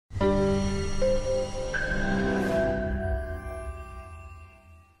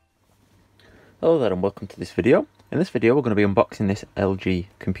Hello there and welcome to this video. In this video we're going to be unboxing this LG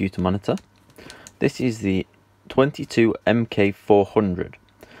computer monitor. This is the 22MK400.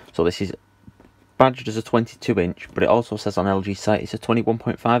 So this is badged as a 22 inch, but it also says on LG site it's a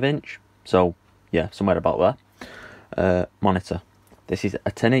 21.5 inch. So yeah, somewhere about there. Monitor. This is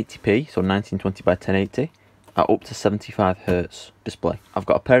a 1080p, so 1920 by 1080 at up to 75Hz display. I've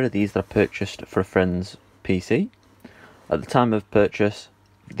got a pair of these that I purchased for a friend's PC. At the time of purchase,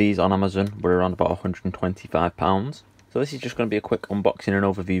 these on Amazon were around about £125. So this is just going to be a quick unboxing and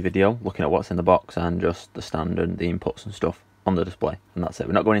overview video, looking at what's in the box and just the stand and the inputs and stuff on the display. And that's it,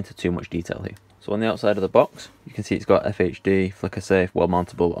 we're not going into too much detail here. So on the outside of the box, you can see it's got FHD, flicker safe, well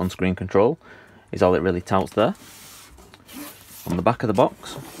mountable on-screen control, is all it really touts there. On the back of the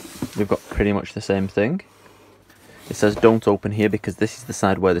box, we've got pretty much the same thing. It says don't open here because this is the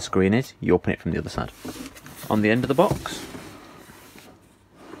side where the screen is, you open it from the other side. On the end of the box,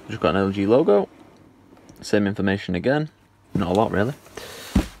 just got an LG logo, same information again, not a lot really.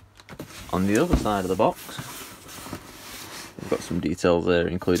 On the other side of the box, we've got some details there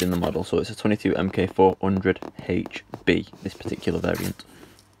including the model, so it's a 22MK400 HB, this particular variant.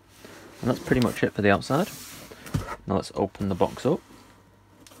 And that's pretty much it for the outside. Now let's open the box up.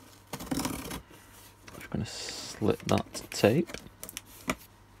 Just going to slit that tape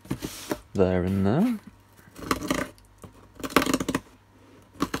there and there.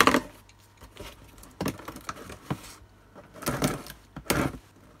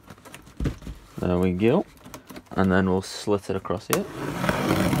 There we go, and then we'll slit it across here.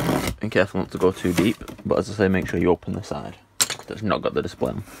 Be careful not to go too deep, but as I say, make sure you open the side that's not got the display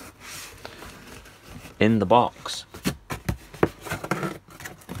on. In the box, the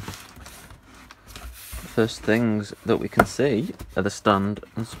first things that we can see are the stand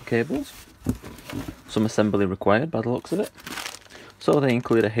and some cables. Some assembly required by the looks of it. So they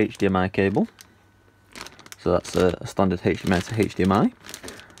include a HDMI cable. So that's a standard HDMI to HDMI.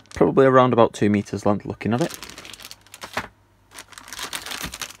 Probably around about 2 meters length looking at it.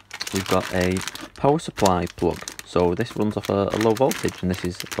 We've got a power supply plug. So this runs off a low voltage and this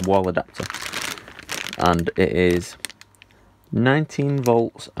is a wall adapter. And it is 19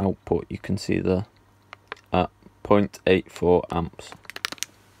 volts output, you can see there, at 0.84 amps.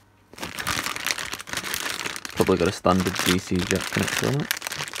 Probably got a standard DC jack connector on it.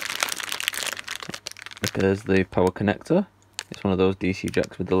 There's the power connector. It's one of those DC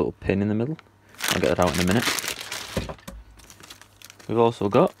jacks with the little pin in the middle. I'll get it out in a minute. We've also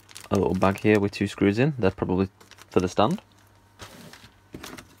got a little bag here with 2 screws in. They're probably for the stand.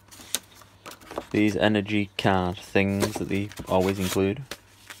 These energy card things that they always include.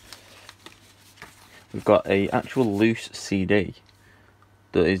 We've got a actual loose CD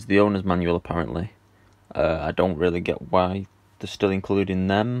that is the owner's manual apparently. I don't really get why they're still including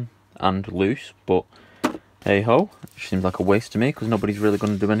them and loose, but hey ho, it seems like a waste to me because nobody's really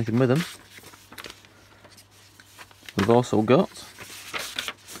going to do anything with them. We've also got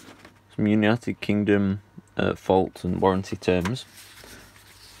some United Kingdom fault and warranty terms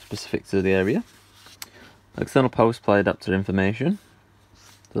specific to the area. External power supply adapter information,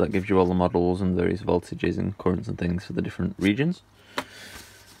 so that gives you all the models and various voltages and currents and things for the different regions.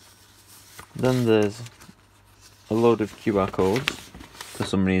 Then there's a load of QR codes for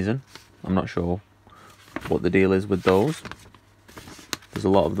some reason, I'm not sure what the deal is with those. There's a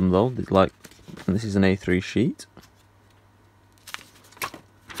lot of them though. Like, and this is an A3 sheet.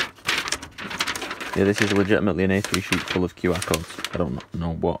 Yeah, this is legitimately an A3 sheet full of QR codes. I don't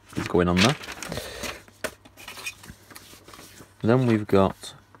know what is going on there. Then we've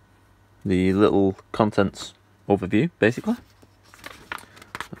got the little contents overview, basically.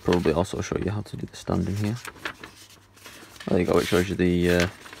 I'll probably also show you how to do the stand in here. There you go, it shows you the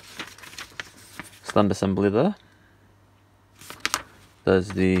stand assembly there. There's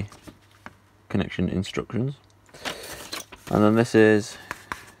the connection instructions. And then this is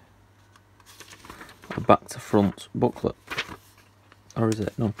a back to front booklet. Or is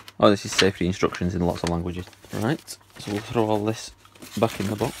it? No. Oh, this is safety instructions in lots of languages. Right, so we'll throw all this back in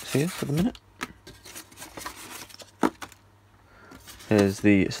the box here for the minute. Here's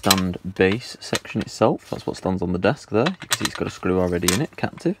the stand base section itself. That's what stands on the desk there. You can see it's got a screw already in it,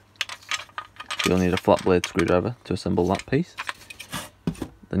 captive. You'll need a flat blade screwdriver to assemble that piece.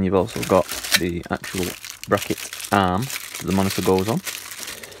 Then you've also got the actual bracket arm that the monitor goes on.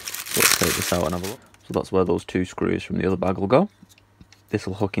 So let's take this out and have a look. So that's where those 2 screws from the other bag will go. This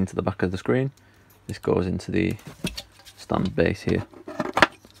will hook into the back of the screen. This goes into the stand base here.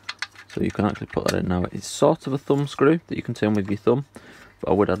 So you can actually put that in now. It's sort of a thumb screw that you can turn with your thumb,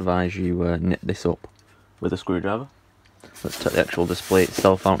 but I would advise you knit this up with a screwdriver. Let's take the actual display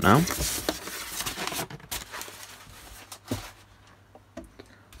itself out now.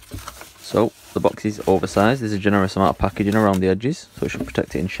 So the box is oversized. There's a generous amount of packaging around the edges, so it should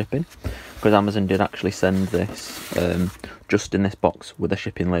protect it in shipping. Because Amazon did actually send this just in this box with a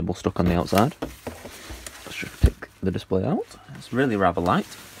shipping label stuck on the outside. Let's just pick the display out. It's really rather light.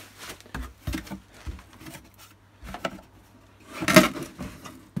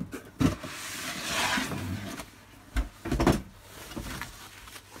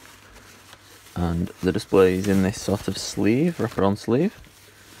 And the display is in this sort of sleeve, wrap-around sleeve.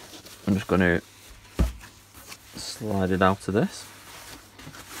 I'm just going to slide it out of this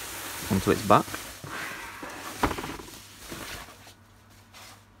onto its back,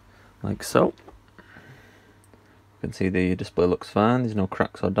 like so. You can see the display looks fine, there's no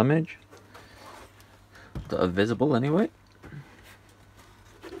cracks or damage that are visible anyway.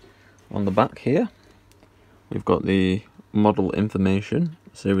 On the back here, we've got the model information,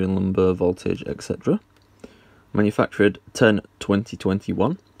 serial number, voltage, etc. Manufactured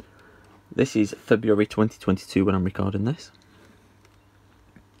 10/2021. This is February 2022 when I'm recording this.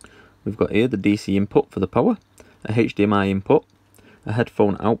 We've got here the DC input for the power, a HDMI input, a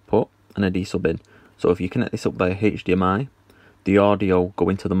headphone output, and a D-sub in. So if you connect this up via HDMI, the audio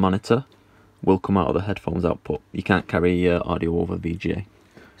going to the monitor will come out of the headphones output. You can't carry audio over VGA.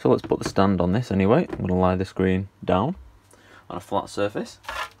 So let's put the stand on this anyway. I'm going to lie the screen down on a flat surface.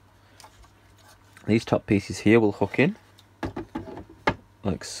 These top pieces here will hook in,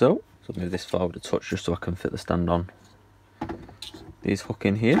 like so. So move this forward a touch just so I can fit the stand on. These hook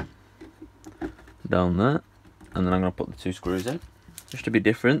in here, down there, and then I'm going to put the two screws in. Just to be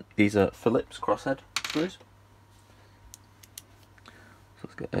different, these are Phillips crosshead screws. So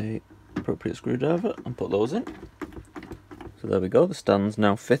let's get a appropriate screwdriver and put those in. So there we go, the stand's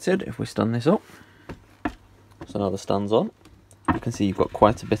now fitted. If we stand this up, so now the stand's on, you can see you've got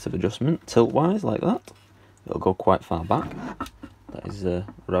quite a bit of adjustment tilt-wise like that. It'll go quite far back. That is a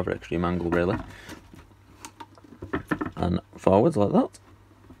rather extreme angle really. And forwards like that.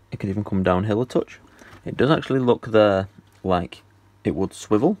 It can even come downhill a touch. It does actually look there like it would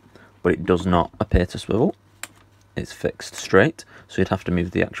swivel, but it does not appear to swivel. It's fixed straight, so you'd have to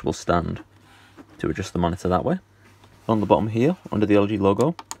move the actual stand to adjust the monitor that way. On the bottom here, under the LG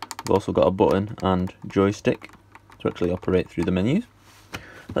logo, we've also got a button and joystick to actually operate through the menus.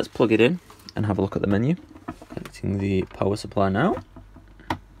 Let's plug it in and have a look at the menu. Connecting the power supply now.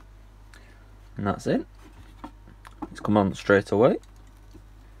 And that's it. It's come on straight away.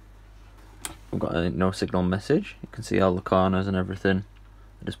 We've got a no signal message. You can see all the corners and everything.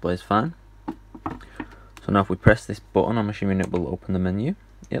 The display is fine. So now if we press this button, I'm assuming it will open the menu.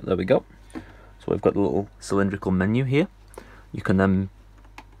 Yep, there we go. So we've got the little cylindrical menu here. You can then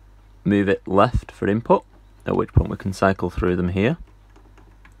move it left for input, at which point we can cycle through them here.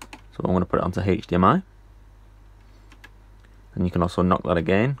 So I'm going to put it onto HDMI. And you can also knock that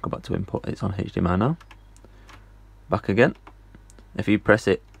again, go back to input, it's on HDMI now. Back again. If you press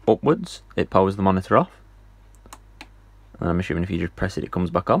it upwards, it powers the monitor off. And I'm assuming if you just press it, it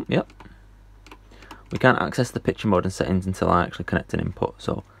comes back on. Yep. We can't access the picture mode and settings until I actually connect an input,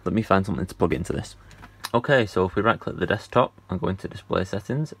 so let me find something to plug into this. Okay, so if we right click the desktop and go into display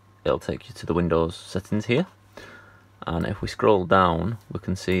settings, it'll take you to the Windows settings here. And if we scroll down, we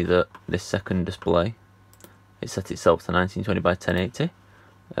can see that this second display, it set itself to 1920 by 1080.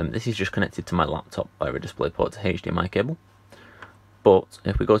 This is just connected to my laptop via a DisplayPort to HDMI cable. But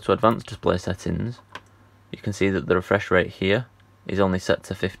if we go to advanced display settings, you can see that the refresh rate here is only set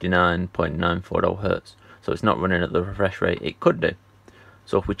to 59.940 Hz. So it's not running at the refresh rate it could do.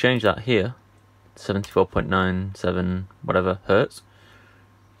 So if we change that here, 74.97 whatever Hertz,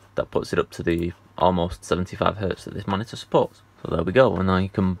 that puts it up to the almost 75 Hz that this monitor supports. So there we go, and now you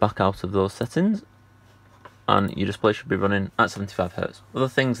can back out of those settings and your display should be running at 75 Hz. Other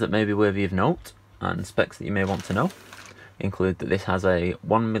things that may be worthy of note and specs that you may want to know include that this has a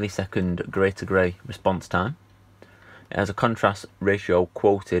 1 millisecond grey to grey response time. It has a contrast ratio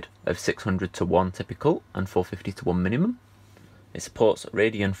quoted of 600 to 1 typical and 450 to 1 minimum. It supports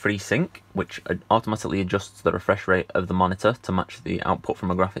Radeon Freesync, which automatically adjusts the refresh rate of the monitor to match the output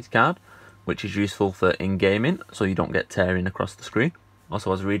from a graphics card, which is useful for in-gaming so you don't get tearing across the screen.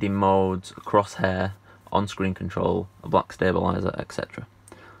 Also has reading modes, crosshair, on-screen control, a black stabilizer, etc.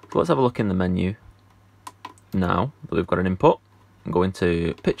 So let's have a look in the menu now that we've got an input and go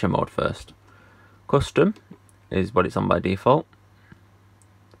into picture mode first. Custom is what it's on by default.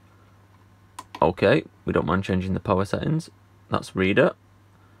 Okay, we don't mind changing the power settings. That's reader,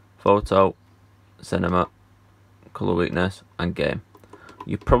 photo, cinema, color weakness, and game.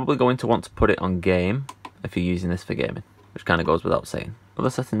 You're probably going to want to put it on game if you're using this for gaming, which kind of goes without saying. Other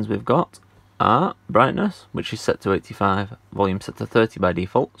settings we've got are brightness, which is set to 85, volume set to 30 by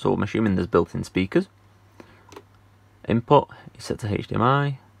default, so I'm assuming there's built-in speakers. Input is set to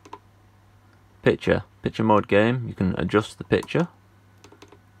HDMI. Picture mode game, you can adjust the picture,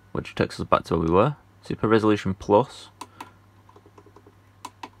 which takes us back to where we were. Super resolution plus,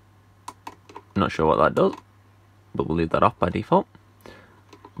 not sure what that does, but we'll leave that off by default.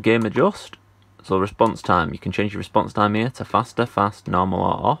 Game adjust, so response time, you can change your response time here to faster, fast, normal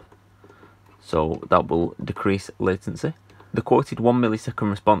or off, so that will decrease latency. The quoted 1 millisecond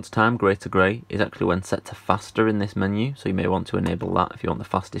response time, grey to grey, is actually when set to faster in this menu, so you may want to enable that if you want the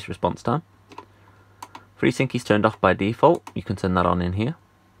fastest response time. Freesync is turned off by default, you can turn that on in here.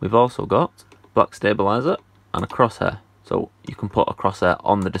 We've also got black stabilizer and a crosshair, so you can put a crosshair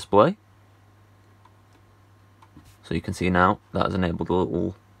on the display. So you can see now that has enabled a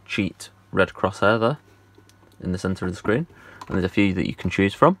little cheat red crosshair there in the centre of the screen, and there's a few that you can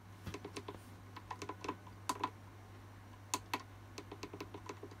choose from.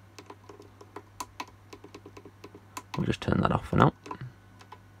 We'll just turn that off for now.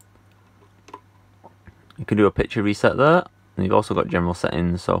 You can do a picture reset there, and you've also got general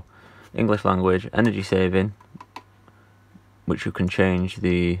settings, so English language, energy saving, which you can change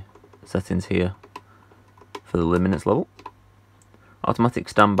the settings here for the luminance level. Automatic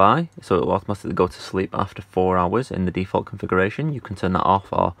standby, so it will automatically go to sleep after 4 hours in the default configuration. You can turn that off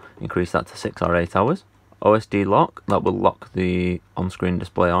or increase that to 6 or 8 hours. OSD lock, that will lock the on-screen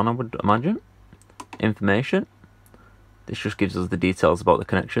display on, I would imagine. Information, this just gives us the details about the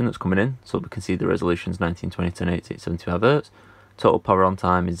connection that's coming in, so we can see the resolution's 1920 to 1080 at 75 Hz. Total power on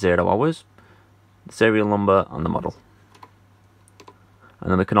time is 0 hours. The serial number and the model. And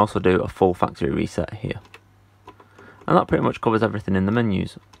then we can also do a full factory reset here. And that pretty much covers everything in the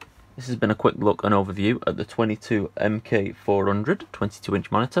menus. This has been a quick look and overview at the 22MK400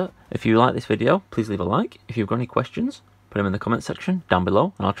 22-inch monitor. If you like this video, please leave a like. If you've got any questions, put them in the comment section down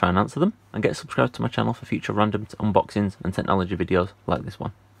below and I'll try and answer them. And get subscribed to my channel for future random unboxings and technology videos like this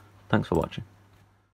one. Thanks for watching.